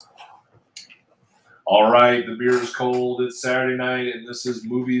All right, the beer is cold. It's Saturday night, and this is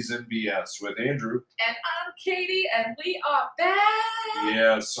Movies and BS with Andrew. And I'm Katie, and we are back.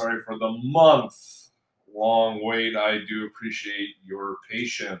 Yeah, sorry for the month-long wait. I do appreciate your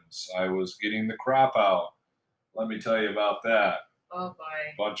patience. I was getting the crop out. Let me tell you about that. Oh,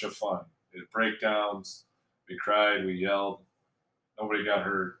 boy. Bunch of fun. We had breakdowns. We cried. We yelled. Nobody got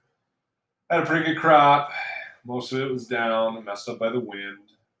hurt. Had a pretty good crop. Most of it was down, messed up by the wind.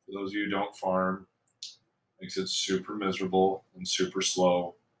 For those of you who don't farm, makes it super miserable and super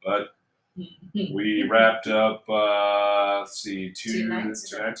slow. But we wrapped up, two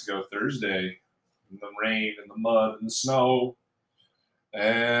nights ago, Thursday, in the rain and the mud and the snow.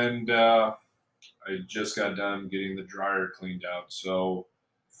 And I just got done getting the dryer cleaned out. So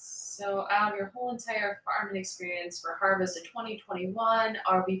out of your whole entire farming experience for harvest of 2021,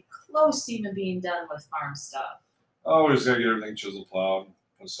 are we close to even being done with farm stuff? Oh, we just got to get everything chisel plowed,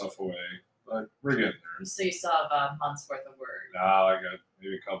 put stuff away. But we're getting there. So you still have a month's worth of work. No, I got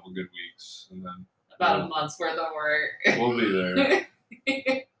maybe a couple good weeks, and then about a month's worth of work. We'll be there.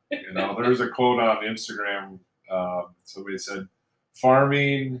 There's a quote on Instagram. Somebody said,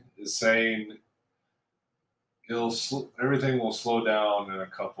 "Farming is saying everything will slow down in a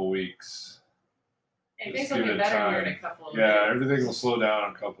couple weeks." Hey, things will get better here in a couple of weeks. Yeah, everything will slow down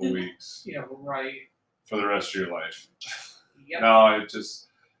in a couple of weeks. Yeah, right. For the rest of your life. Yep. No,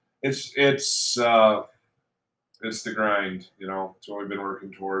 it's the grind, It's what we've been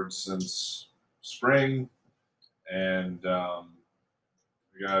working towards since spring, and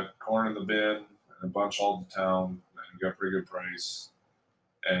we got corn in the bin and a bunch all the town, and we got a pretty good price,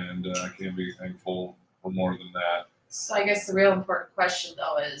 and I can't be thankful for more than that. So I guess the real important question,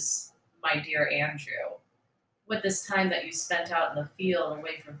 though, is, my dear Andrew, with this time that you spent out in the field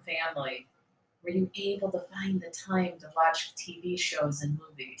away from family, were you able to find the time to watch TV shows and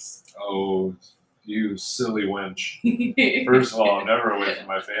movies? Oh, you silly wench. First of all, I'm never away from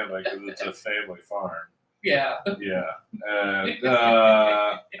my family because it's a family farm. Yeah. Yeah. And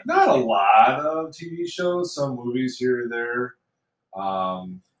not a lot of TV shows, some movies here or there.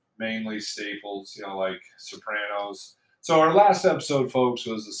 Mainly staples, like Sopranos. So our last episode, folks,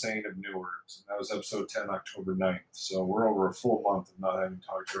 was The Saint of Newark. And that was episode 10, October 9th. So we're over a full month of not having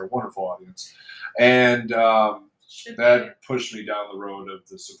talked to our wonderful audience. And that pushed me down the road of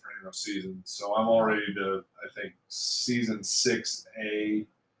the Sopranos season. So I'm already to, I think, season 6A.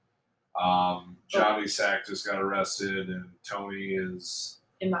 Johnny Sack just got arrested, and Tony is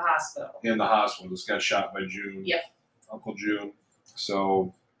in the hospital. Just got shot by June. Yep. Uncle June.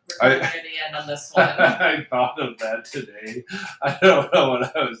 So we're coming near the end on this one. I thought of that today. I don't know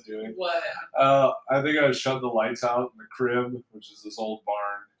what I was doing. What? I think I was shutting the lights out in the crib, which is this old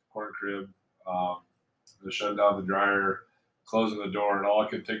barn, corn crib. I was shutting down the dryer, closing the door, and all I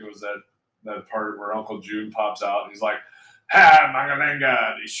could think of was that part where Uncle June pops out, and he's like, "Ha,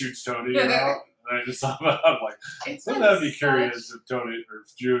 Mangalenga," and he shoots Tony, And I just thought about, I'm like, wouldn't that be curious if Tony or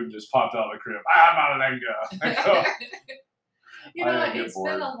if June just popped out of the crib? Mangalenga. It's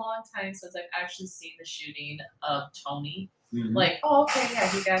been a long time since I've actually seen the shooting of Tony. Mm-hmm. Like, oh, okay, yeah,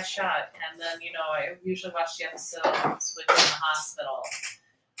 he got shot. And then, I usually watch the episodes with him in the hospital.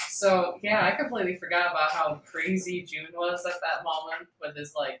 So, yeah, I completely forgot about how crazy June was at that moment with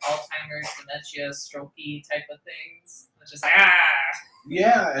his, Alzheimer's, dementia, strokey type of things. It's just like, ah!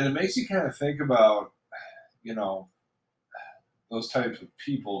 Yeah, and it makes you kind of think about, those types of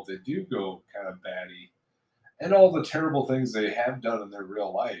people that do go kind of batty. And all the terrible things they have done in their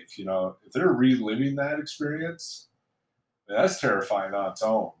real life, if they're reliving that experience, that's terrifying on its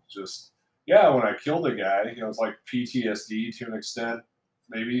own. Just, when I killed a guy, it's like PTSD to an extent,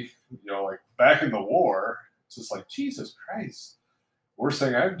 maybe, back in the war, it's just like, Jesus Christ, worst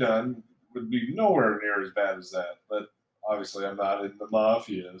thing I've done would be nowhere near as bad as that. But obviously I'm not in the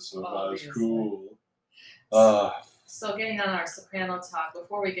mafia, so not as cool. So getting on our Soprano talk,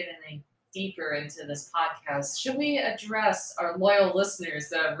 before we get any deeper into this podcast, should we address our loyal listeners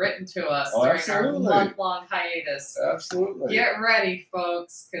that have written to us during our month-long hiatus? Absolutely. Get ready,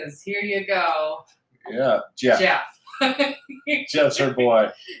 folks, because here you go. Yeah, Jeff. Jeff's our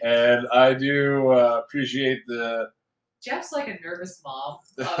boy, and I do appreciate the. Jeff's like a nervous mom.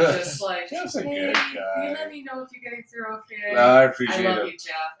 Just like, Jeff's a good guy. Can you let me know if you're getting through okay? I appreciate it. I love you,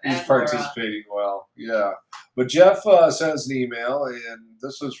 Jeff. He's participating well. Yeah. But Jeff sent us an email, and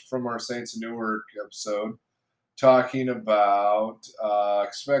this was from our Saints of Newark episode, talking about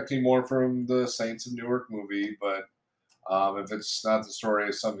expecting more from the Saints of Newark movie, but if it's not the story,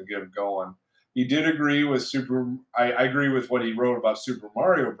 it's something to get him going. He did agree with I agree with what he wrote about Super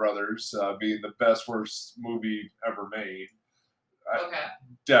Mario Brothers being the best, worst movie ever made. Okay.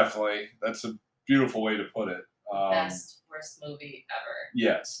 Definitely. That's a beautiful way to put it. Best worst movie ever.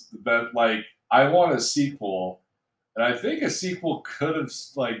 Yes, but like I want a sequel, and I think a sequel could have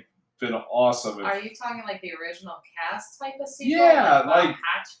like been awesome. Are you talking like the original cast type of sequel? Yeah, Bob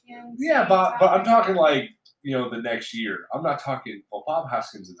Hoskins. Yeah, but I'm talking like the next year. I'm not talking. Well, Bob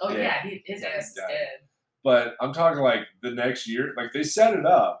Hoskins is dead. Yeah, his ass is dead. But I'm talking like the next year. Like they set it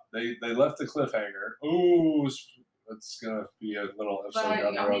up. They left the cliffhanger. Ooh, it's gonna be a little episode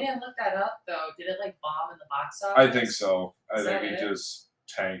down the road. We didn't look that up though. Did it like bomb in the box office? I think so. I think it just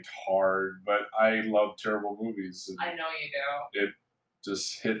tanked hard. But I love terrible movies. I know you do. It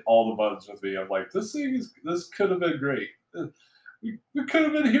just hit all the buttons with me. I'm like, this could have been great. We could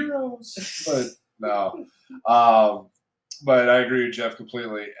have been heroes, but no. But I agree with Jeff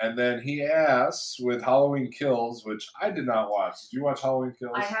completely. And then he asks with Halloween Kills, which I did not watch. Did you watch Halloween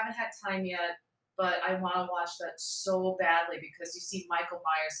Kills? I haven't had time yet, but I want to watch that so badly because you see Michael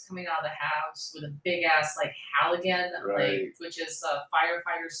Myers coming out of the house with a big ass like Halligan, like which is a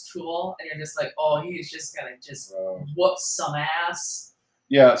firefighter's tool, and you're just like, oh, he's just gonna whoop some ass.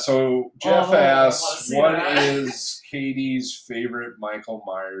 Yeah. So Jeff asks, what is Katie's favorite Michael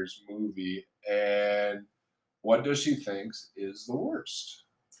Myers movie, and what does she think is the worst?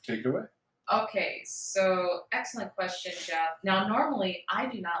 Take it away. Okay, so excellent question, Jeff. Now, normally, I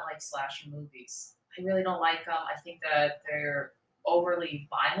do not like slasher movies. I really don't like them. I think that they're overly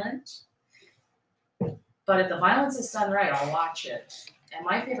violent. But if the violence is done right, I'll watch it. And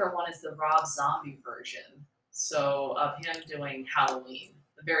my favorite one is the Rob Zombie version. So, of him doing Halloween,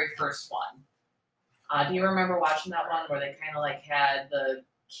 the very first one. Do you remember watching that one where they kind of like had the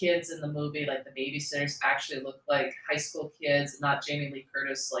kids in the movie, like the babysitters, actually looked like high school kids, not Jamie Lee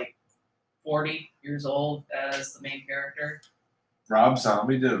Curtis, like 40 years old as the main character? Rob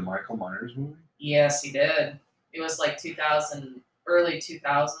Zombie did a Michael Myers movie? Yes, he did. It was like 2000, early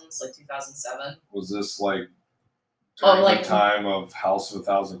 2000s, like 2007. Was this like during the time of House of a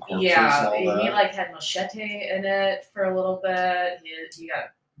Thousand Corpses? Yeah, and all that? He like had Machete in it for a little bit. He got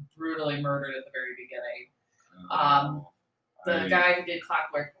brutally murdered at the very beginning. The guy who did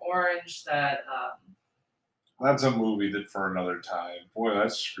Clockwork Orange, that's a movie that for another time. Boy,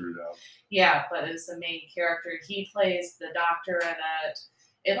 that's screwed up. Yeah, but it's the main character. He plays the doctor in it.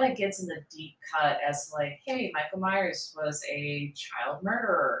 It like gets in the deep cut as like, hey, Michael Myers was a child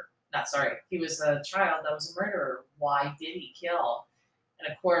murderer. He was a child that was a murderer. Why did he kill?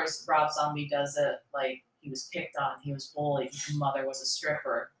 And of course, Rob Zombie does it like he was picked on, he was bullied, his mother was a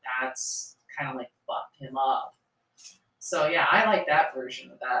stripper. That's kind of like fucked him up. So yeah, I like that version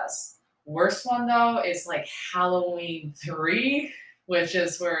the best. Worst one though is like Halloween 3, which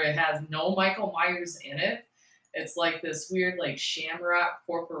is where it has no Michael Myers in it. It's like this weird like Shamrock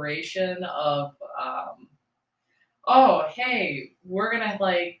Corporation of oh hey, we're gonna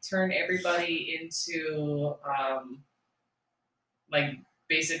like turn everybody into like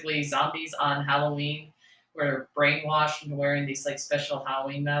basically zombies on Halloween. We're brainwashed into wearing these like special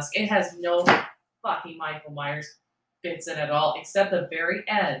Halloween masks. It has no fucking Michael Myers bits in at all, except the very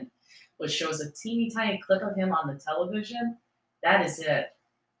end, which shows a teeny tiny clip of him on the television. That is it.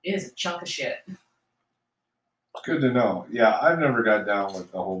 It is a chunk of shit. Good to know. Yeah, I've never got down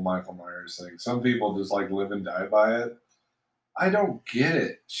with the whole Michael Myers thing. Some people just like live and die by it. I don't get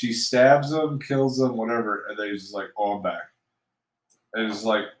it. She stabs him, kills him, whatever, and then he's just like, oh, I'm back. And it's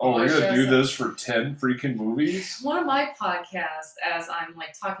like, oh, we're going to do this for 10 freaking movies? One of my podcasts, as I'm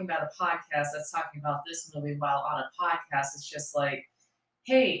like talking about a podcast that's talking about this movie while on a podcast, it's just like,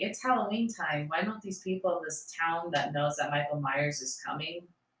 hey, it's Halloween time. Why don't these people of this town that knows that Michael Myers is coming,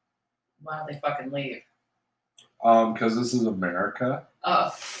 why don't they fucking leave? Because this is America.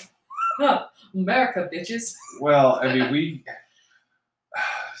 America, bitches. Well, I mean,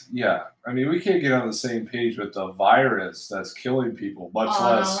 we can't get on the same page with the virus that's killing people, much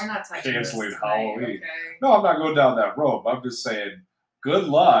less canceling Halloween. Okay. No, I'm not going down that road. I'm just saying, good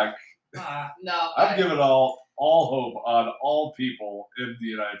luck. No, I've given all hope on all people in the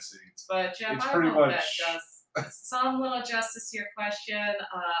United States. But Jeff, I hope that does some little justice to your question.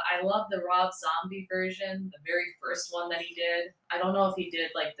 I love the Rob Zombie version, the very first one that he did. I don't know if he did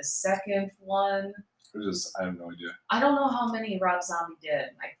like the second one. I have no idea. I don't know how many Rob Zombie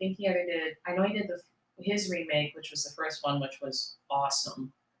did. I think he either did. I know he did his remake, which was the first one, which was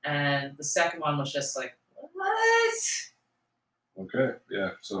awesome, and the second one was just like, what? Okay,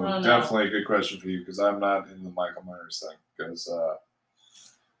 yeah. So definitely a good question for you because I'm not in the Michael Myers thing because,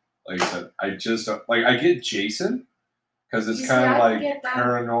 like I said, I just I get Jason. Because it's kind of like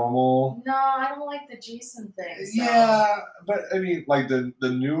paranormal. No, I don't like the Jason thing. So. Yeah, but I mean, like the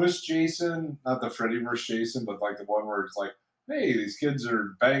newest Jason, not the Freddy vs. Jason, but like the one where it's like, hey, these kids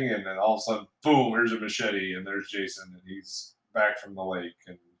are banging, and all of a sudden, boom, here's a machete, and there's Jason, and he's back from the lake,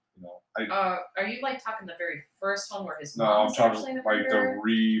 and Are you like talking the very first one where his no, mom I'm is talking actually the like the murderer?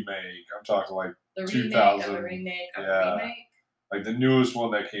 remake. I'm talking like The remake 2000, of the remake of the yeah, remake? like the newest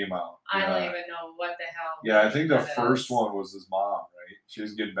one that came out. I don't Yeah, even know what the hell. yeah. I think the that first is. one was his mom, right? She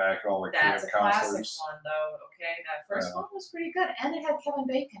was getting back at all the That's camp a classic counselors. one, though. Okay, that first Yeah. one was pretty good, and it had Kevin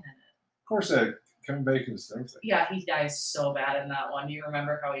Bacon in it. Of course, Kevin Bacon's everything. Yeah, he dies so bad in that one. Do you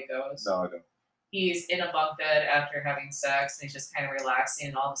remember how he goes? No, I don't. He's in a bunk bed after having sex, and he's just kind of relaxing,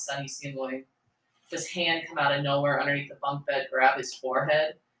 and all of a sudden you see him going, this hand come out of nowhere underneath the bunk bed, grab his forehead,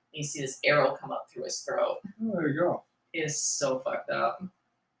 and you see this arrow come up through his throat. Oh, there you go. It is so fucked up.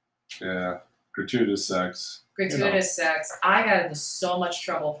 Yeah, gratuitous sex. Gratuitous sex. I got into so much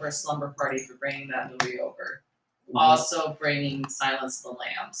trouble for a slumber party for bringing that movie over. Also bringing Silence of the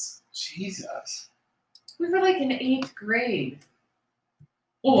Lambs. Jesus. We were like in 8th grade.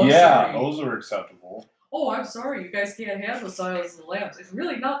 Oh, yeah, those are acceptable. Oh, I'm sorry, you guys can't handle Silence of the Lambs. It's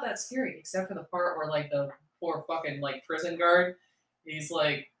really not that scary, except for the part where like the poor fucking like prison guard, he's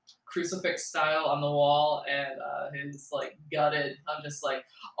like crucifix style on the wall and he's like gutted. I'm just like,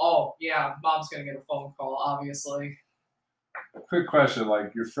 oh yeah, mom's gonna get a phone call, obviously. Quick question,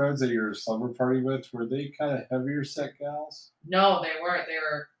 like your friends that you're a slumber party with, were they kind of heavier set gals? No, they weren't.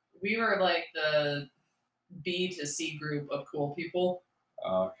 We were like the B to C group of cool people.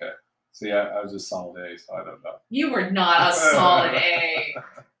 Oh, okay. See, I was a solid A, so I don't know. You were not a solid A.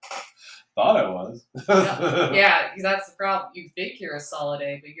 Thought I was. No, yeah, that's the problem. You think you're a solid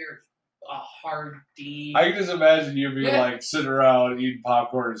A, but you're a hard D. I can just imagine you being like sitting around eating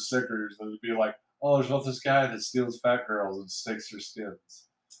popcorn and Snickers, and it'd be like, "Oh, there's not this guy that steals fat girls and sticks their skins."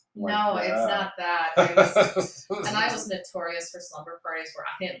 No, like, it's not that. And I was notorious for slumber parties where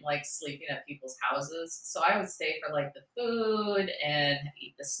I didn't like sleeping at people's houses. So I would stay for like the food and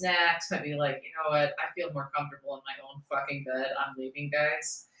eat the snacks. I'd be like, you know what? I feel more comfortable in my own fucking bed. I'm leaving,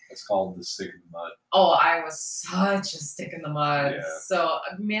 guys. It's called the stick in the mud. Oh, I was such a stick in the mud. Yeah. So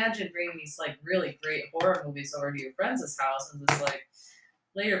imagine bringing these like really great horror movies over to your friend's house and just like,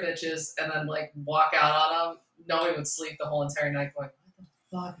 later bitches, and then like walk out on them. Nobody would sleep the whole entire night going,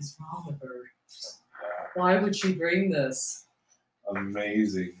 fuck is wrong with her? Why would she bring this?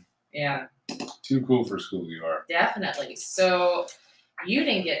 Amazing. Yeah. Too cool for school, you are. Definitely. So you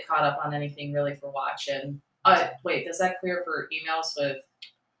didn't get caught up on anything really for watching. Wait, does that clear for emails with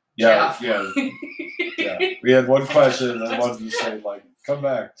Yeah, Jeff? yeah. We had one question and I wanted to say, like, come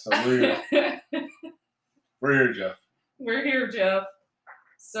back. So we're here. We're here, Jeff. We're here, Jeff.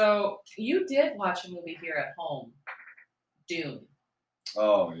 So you did watch a movie here at home, Dune.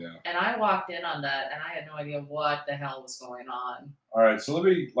 Oh, yeah. And I walked in on that, and I had no idea what the hell was going on. All right, so let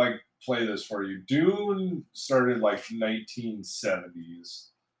me play this for you. Dune started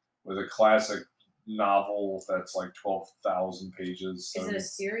 1970s with a classic novel that's 12,000 pages. So is it a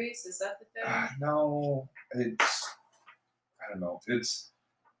series? Is that the thing? No, I don't know. It's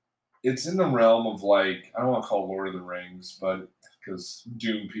in the realm of I don't want to call it Lord of the Rings, but because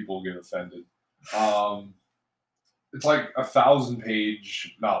Dune people get offended. It's like a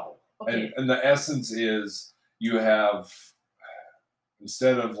 1,000-page novel. Okay. And the essence is you have,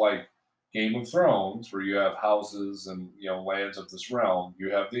 instead of Game of Thrones, where you have houses and lands of this realm,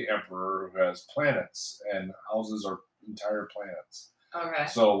 you have the Emperor who has planets, and houses are entire planets. Okay.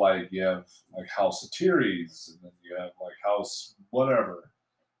 So you have House Atreides, and then you have House whatever.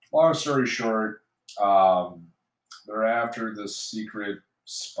 Long story short, they're after this secret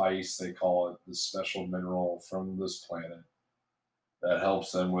spice, they call it, this special mineral from this planet that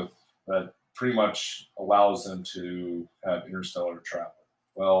helps them that pretty much allows them to have interstellar travel.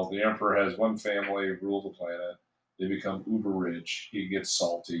 Well, the Emperor has one family rule the planet. They become uber rich. He gets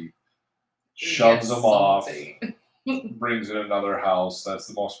salty, shoves them off, brings in another house. That's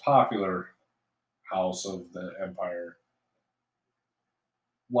the most popular house of the Empire,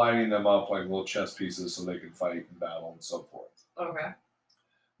 lining them up like little chess pieces so they can fight in battle and so forth. Okay.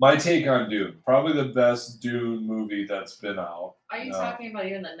 My take on Dune, probably the best Dune movie that's been out. Are you talking about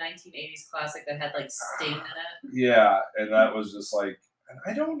even the 1980s classic that had Sting in it? Yeah, and that was just and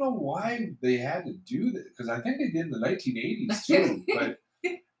I don't know why they had to do that, because I think they did in the 1980s too, but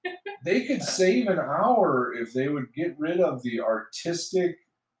they could save an hour if they would get rid of the artistic,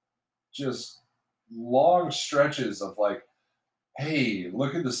 just long stretches of hey,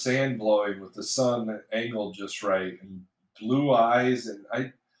 look at the sand blowing with the sun angled just right and blue eyes, and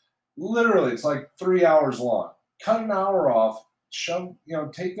literally it's 3 hours long. Cut an hour off,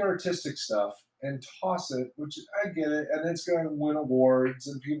 take the artistic stuff and toss it, which I get it, and it's going to win awards,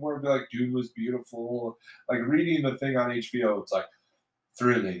 and people are going to be like, Dune was beautiful. Like reading the thing on HBO, it's like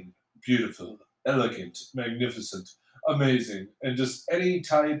thrilling, beautiful, elegant, magnificent, amazing, and just any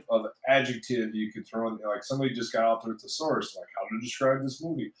type of adjective you could throw in. Like somebody just got out there with the source, like how to describe this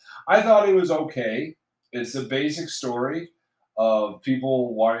movie. I thought it was okay. It's a basic story of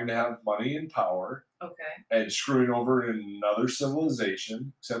people wanting to have money and power Okay. and screwing over another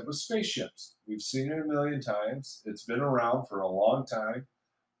civilization, except with spaceships. We've seen it a million times. It's been around for a long time.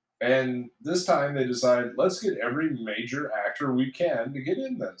 And this time they decided, let's get every major actor we can to get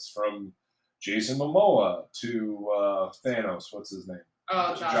in this, from Jason Momoa to Thanos, what's his name?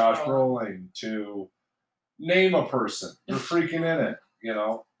 Oh, Josh Brolin, to name a person. They're freaking in it, you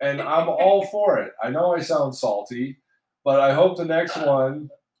know? And I'm all for it. I know I sound salty, but I hope the next one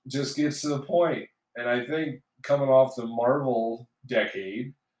just gets to the point. And I think coming off the Marvel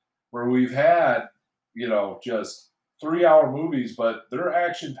decade, where we've had, you know, just 3 hour movies, but they're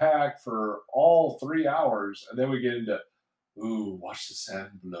action packed for all 3 hours. And then we get into, ooh, watch the sand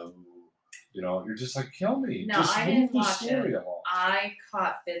blow. You know, you're just like, kill me. No, just I move didn't the watch story it. along. I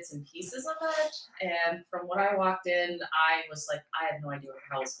caught bits and pieces of it, and from what I walked in, I was like, I had no idea what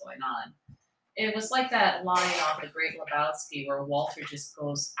the hell was going on. It was like that line off The Great Lebowski where Walter just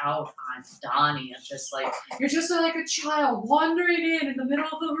goes out on Donnie and just like, you're just like a child wandering in the middle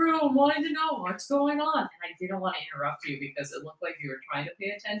of the room wanting to know what's going on. And I didn't want to interrupt you because it looked like you were trying to pay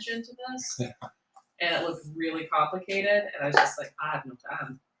attention to this. And it looked really complicated. And I was just like, I have no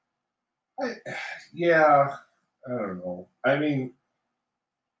time. Yeah, I don't know. I mean,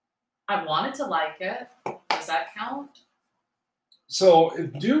 I wanted to like it. Does that count? so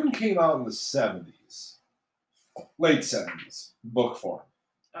if Dune came out in the 70s, late 70s, book form,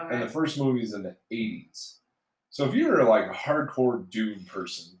 Okay. and the first movie's in the 80s. So if you're like a hardcore Dune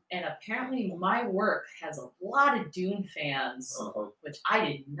person, And apparently my work has a lot of Dune fans, which I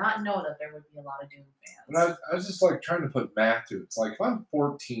did not know that there would be a lot of Dune and fans. I was just like trying to put math to it. It's like if I'm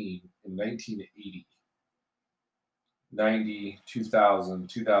 14 in 1980, 90, 2000,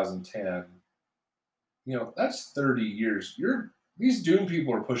 2010, you know, that's 30 years. These Dune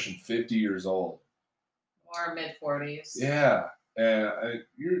people are pushing 50 years old. Or mid-40s. Yeah, and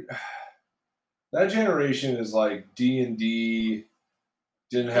that generation is like D&D,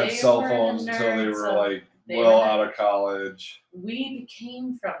 didn't have They cell were the phones until they nerds were of- like they well were the- out of college. We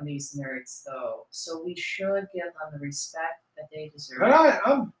became from these nerds, though, so we should give them the respect that they deserve. And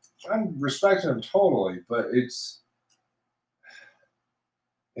I'm respecting them totally, but it's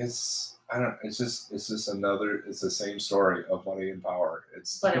it's the same story of money and power.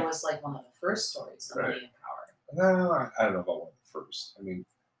 But it was like one of the first stories of Right. Money and Power. No, I don't know about one of the first. I mean,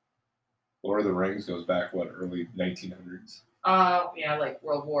 Lord of the Rings goes back early 1900s. Yeah, like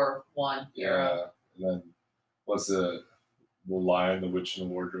World War I era. Yeah, and then what's the Lion, the Witch, and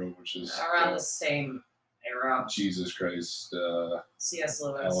the Wardrobe, which is Around the same era. Jesus Christ, C.S.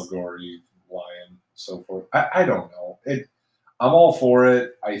 Lewis. allegory, lion, so forth. I don't know. I'm all for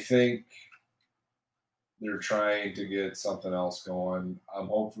it. I think they're trying to get something else going. I'm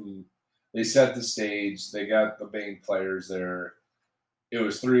hoping they set the stage. They got the main players there. It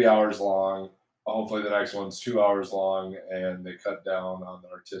was 3 hours long. Hopefully the next one's 2 hours long, and they cut down on the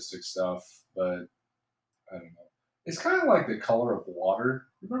artistic stuff. But I don't know. It's kind of like The Color of Water.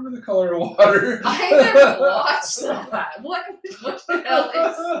 Remember The Color of Water? I never watched that. What the hell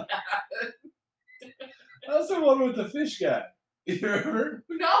is that? That's the one with the fish guy. You remember?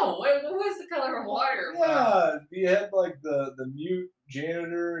 No, what was The Color of Water? Yeah, he had like the mute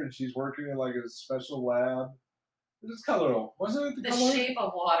janitor, and she's working in like a special lab. This color, wasn't it The color? Shape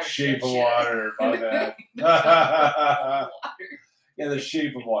of Water. Shape of dipshit. Water, my bad. The Color of Water. Yeah, The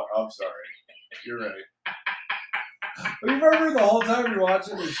Shape of Water. I'm sorry. You're right. Remember the whole time you're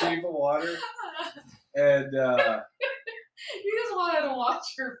watching The Shape of Water? And, You just wanted to watch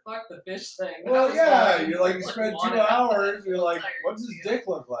her fuck the fish thing. That well, was yeah, why you're like, you you spend wanted 2 that hours, you're the like, entire what's his dick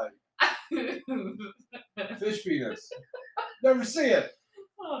look like? video. Fish penis. Never see it.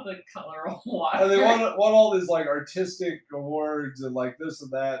 Oh, The Color of Water. And they won all these like artistic awards and like this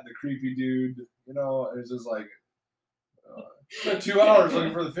and that, and the creepy dude, you know, and it's just like, spent 2 hours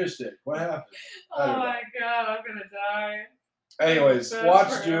looking for the fish dick. What happened? Oh my god, I'm gonna die. Anyways, That's watch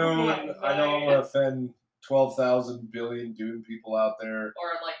for Dune. everyone, I know I'm gonna offend 12,000 billion Dune people out there.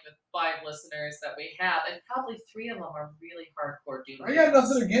 Or like the 5 listeners that we have, and probably 3 of them are really hardcore Dune. I got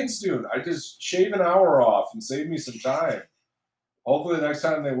nothing against Dune. I just shave an hour off and save me some time. Hopefully the next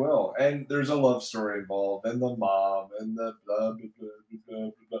time they will. And there's a love story involved, and the mom, and the blah, blah, blah, blah, blah,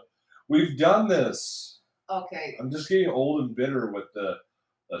 blah. We've done this. Okay. I'm just getting old and bitter with the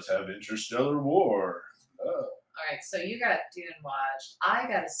let's have interstellar war. All right, so you got Dune watched. I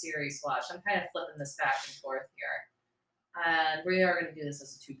got a series watched. I'm kind of flipping this back and forth here. And we are going to do this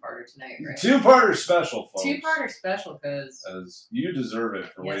as a two-parter tonight, right? Two-parter special, folks. Two-parter special because... As you deserve it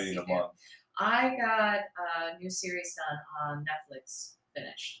for Yes, waiting you a do. month. I got a new series done on Netflix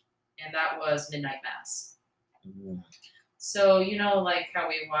finished, and that was Midnight Mass. Mm. So, you know, like how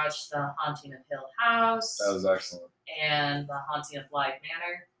we watched The Haunting of Hill House That was excellent. and The Haunting of Bly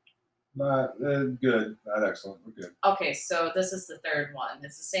Manor. Not good. Not excellent. We're good. Okay, so this is the third one.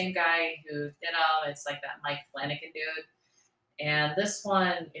 It's the same guy who did them. It's like that Mike Flanagan dude. And this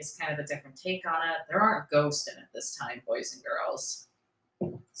one is kind of a different take on it. There aren't ghosts in it this time, boys and girls.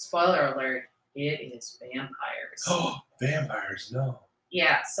 Spoiler alert, it is vampires. Oh, vampires, no.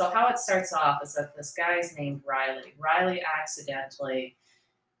 Yeah, so how it starts off is that this guy's named Riley. Riley accidentally,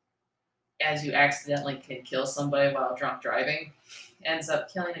 as you accidentally can kill somebody while drunk driving, ends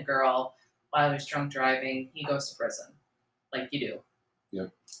up killing a girl while he was drunk driving. He goes to prison, like you do.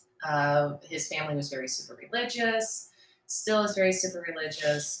 Yep. His family was very super religious, still is very super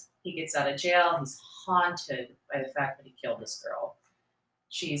religious. He gets out of jail. He's haunted by the fact that he killed this girl.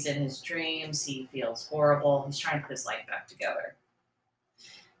 She's in his dreams. He feels horrible. He's trying to put his life back together.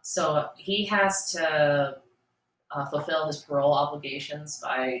 So he has to fulfill his parole obligations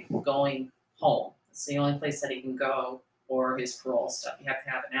by going home. It's the only place that he can go for his parole stuff. You have to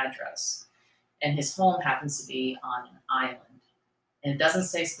have an address. And his home happens to be on an island. And it doesn't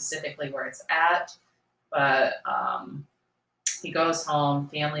say specifically where it's at, but he goes home.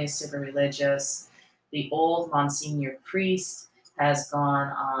 Family is super religious. The old Monsignor priest has gone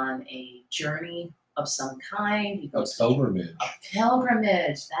on a journey of some kind. He goes A pilgrimage. A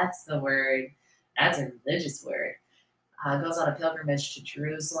pilgrimage. That's the word. That's a religious word. Goes on a pilgrimage to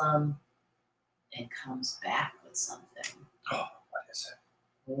Jerusalem and comes back with something. Oh, what is it?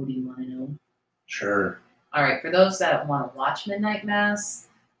 What do you want to know? Sure. All right. For those that want to watch Midnight Mass,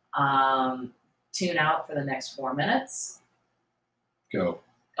 tune out for the next 4 minutes. Go.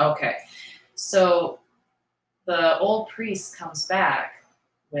 Okay. So the old priest comes back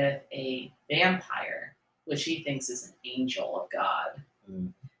with a vampire, which he thinks is an angel of God.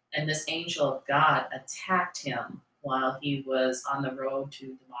 Mm. And this angel of God attacked him while he was on the road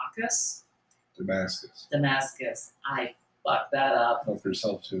to Damascus. I fucked that up. Help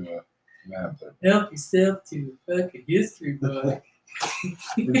yourself to a map there. Help yourself to a fucking history book.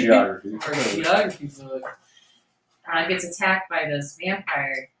 For geography. Or a geography book. Gets attacked by this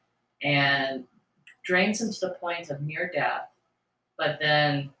vampire and drains him to the point of near death, but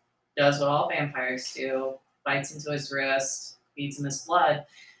then does what all vampires do, bites into his wrist, feeds him his blood,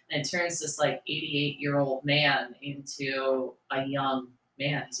 and it turns this like 88-year-old man into a young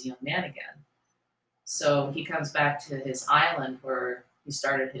man. He's a young man again. So he comes back to his island where he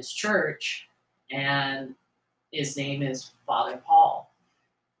started his church, and his name is Father Paul,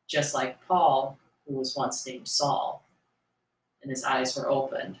 just like Paul, who was once named Saul, and his eyes were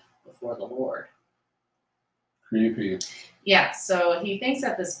opened before the Lord. Creepy. Yeah, so he thinks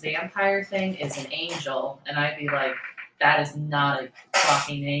that this vampire thing is an angel, and I'd be like, that is not a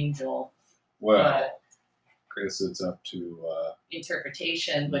fucking angel. Well, But I guess it's up to...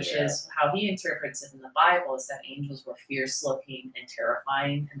 interpretation, which Yeah. is how he interprets it in the Bible, is that angels were fierce-looking and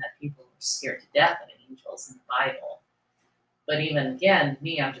terrifying, and that people were scared to death of angels in the Bible. But even again,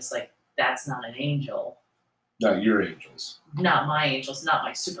 me, I'm just like, that's not an angel. Not your angels. Not my angels, not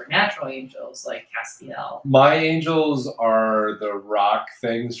my supernatural angels like Castiel. My angels are the rock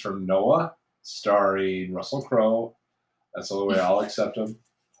things from Noah, starring Russell Crowe. That's the only way I'll accept them.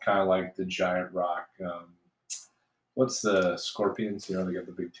 Kind of like the giant rock. What's the scorpions? You know, they got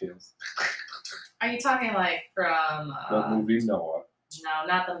the big tails. Are you talking like from... The movie Noah. No,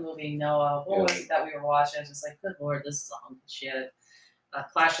 not the movie Noah. What was it that we were watching? I was just like, good Lord, this is a hunk of shit.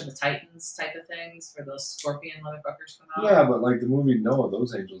 Clash of the Titans type of things where those scorpion motherfuckers come out. Yeah, but like the movie Noah,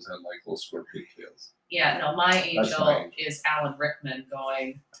 those angels had like little scorpion tails. Yeah, no, my angel my angel. is Alan Rickman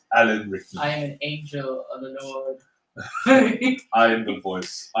going, Alan Rickman. I am an angel of the Lord. I am the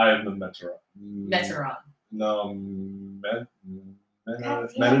voice. I am the Meteor. Meteoron. No, God damn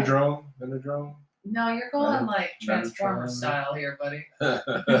it. Metadrome? Metadrome? No, you're going like Transformer Metatron. style here, buddy.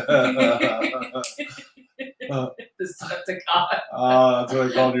 Oh, Decepticon. that's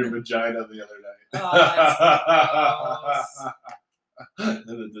what I called your vagina the other night. Oh, that's gross.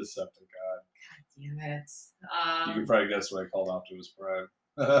 The Decepticon. Damn it. You can probably guess what I called Optimus Prime.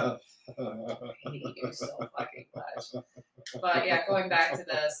 I hate you so fucking much. But yeah, going back to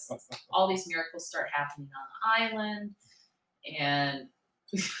this, all these miracles start happening on the island, and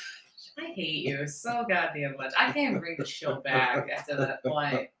I hate you so goddamn much. I can't bring the show back after that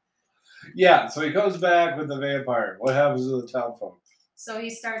point. Yeah, so he comes back with the vampire. What happens to the town folk? So he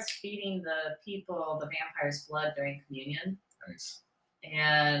starts feeding the people the vampire's blood during communion. Nice.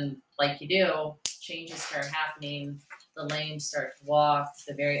 And like you do, changes start happening. The lame start to walk.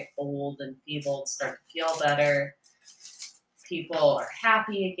 The very old and feeble start to feel better. People are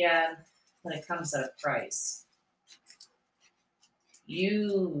happy again, but it comes at a price.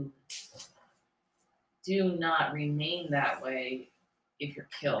 You do not remain that way if you're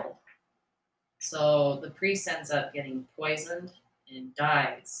killed. So the priest ends up getting poisoned and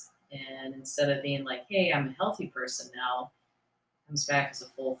dies. And instead of being like, hey, I'm a healthy person now, comes back as a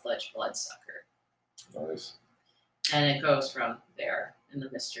full-fledged bloodsucker. Nice. And it goes from there in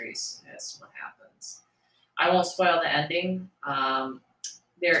the mysteries as what happens. I won't spoil the ending.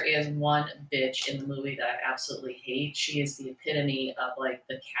 There is one bitch in the movie that I absolutely hate. She is the epitome of like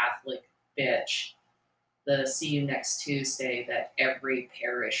the Catholic bitch, the see you next Tuesday that every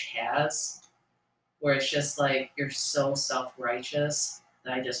parish has, where it's just like you're so self-righteous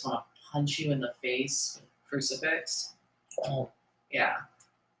that I just want to punch you in the face with a crucifix. Oh. Yeah.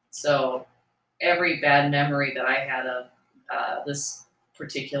 So every bad memory that I had of this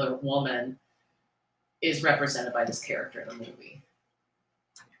particular woman is represented by this character in the movie.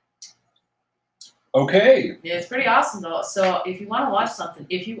 Okay. Yeah, it's pretty awesome though. So if you want to watch something,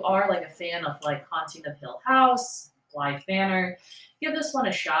 if you are like a fan of like Haunting of Hill House, Blythe Manor, give this one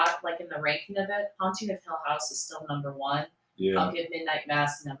a shot. Like in the ranking of it, Haunting of Hill House is still number 1. Yeah. I'll give Midnight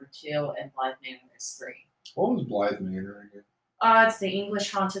Mass number 2, and Blythe Manor is 3. What was Blythe Manor again? It's the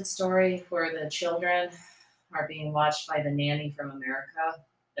English haunted story where the children are being watched by the nanny from America.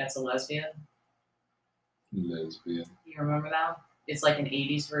 That's a lesbian. Lesbian. You remember that? It's like an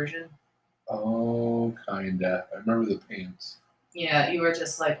 80s version. Oh, kinda. I remember the pants. Yeah, you were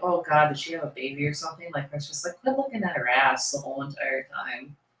just like, oh god, did she have a baby or something? Like, I was just like, quit looking at her ass the whole entire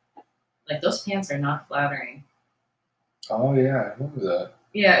time. Like, those pants are not flattering. Oh, yeah, I remember that.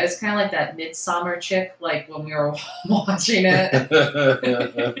 Yeah, it's kind of like that Midsummer chick, like when we were watching it. And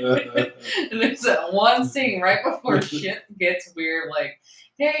there's that one scene right before shit gets weird, like,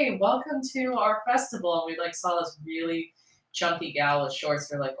 hey, welcome to our festival. And we like saw this really chunky gal with shorts.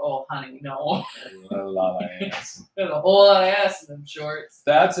 They're like, oh, honey, no. A lot of ass. There's a whole lot of ass in them shorts.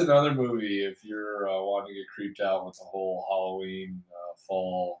 That's another movie if you're wanting to get creeped out with the whole Halloween,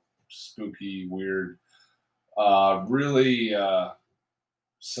 fall, spooky, weird. Really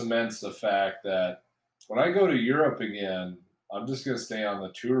cements the fact that when I go to Europe again, I'm just going to stay on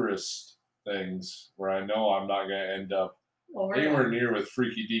the tourist things where I know I'm not going to end up anywhere near with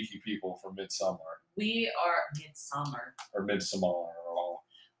freaky deaky people from Midsummer. We are Midsummer. Or Midsummer.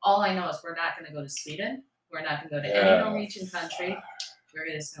 All I know is we're not going to go to Sweden. We're not going to go to any Norwegian country. We're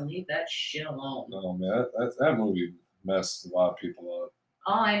just going to leave that shit alone. No, man. That movie messed a lot of people up.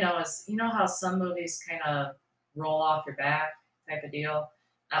 All I know is, you know how some movies kind of roll off your back type of deal?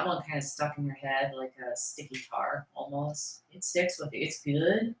 That one kind of stuck in your head like a sticky tar almost. It sticks with you. It's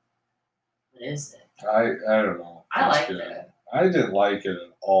good. What is it? I don't know. I liked it. I didn't like it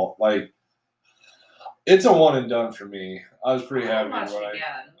at all. Like, it's a one and done for me. I was pretty happy when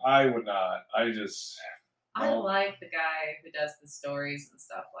I would not. I like the guy who does the stories and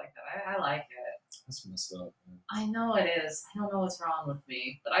stuff like that. I like it. That's messed up, man. I know it is. I don't know what's wrong with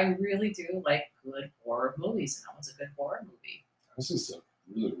me, but I really do like good horror movies, and that was a good horror movie. This is a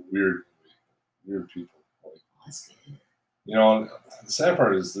really weird movie. Weird people. Like, that's good. You know, the sad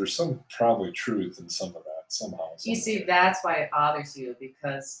part is there's some probably truth in some of that somehow. You see, that's why it bothers you,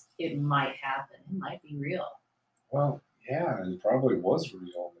 because it might happen. It might be real. Well, yeah, it probably was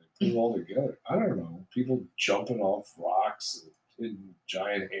real. They put it all together. I don't know. People jumping off rocks and hitting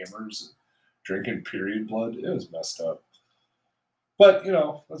giant hammers and drinking period blood. It was messed up. But, you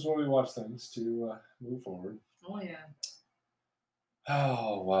know, that's why we watch things to move forward. Oh, yeah.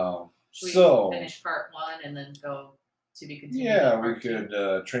 Oh, wow. Should we finish part 1 and then go to be continued? Yeah, we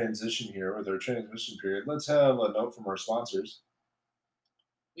could transition here with our transition period. Let's have a note from our sponsors.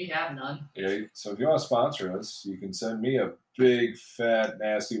 We have none. Okay, so if you want to sponsor us, you can send me a big, fat,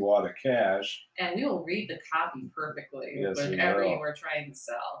 nasty wad of cash. And we will read the copy perfectly whatever you were trying to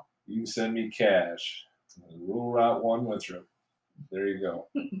sell. You can send me cash. Rule Route 1 Winthrop. There you go.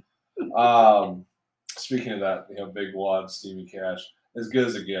 Speaking of that, big wad, steamy cash. As good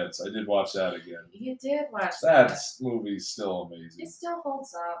as it gets. I did watch that again. You did watch that. That movie's still amazing. It still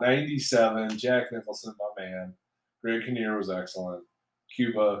holds up. 97, Jack Nicholson, my man. Greg Kinnear was excellent.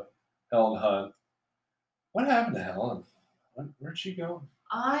 Cuba, Helen Hunt. What happened to Helen? Where'd she go?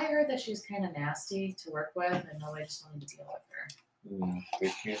 I heard that she was kind of nasty to work with, and nobody just wanted to deal with her.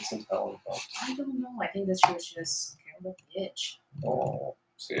 They canceled Helen Hunt. I don't know. I think this was just kind of a bitch. Oh,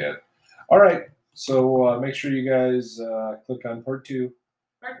 sad. All right. So make sure you guys click on part 2.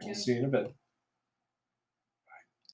 Part 2. We'll see you in a bit.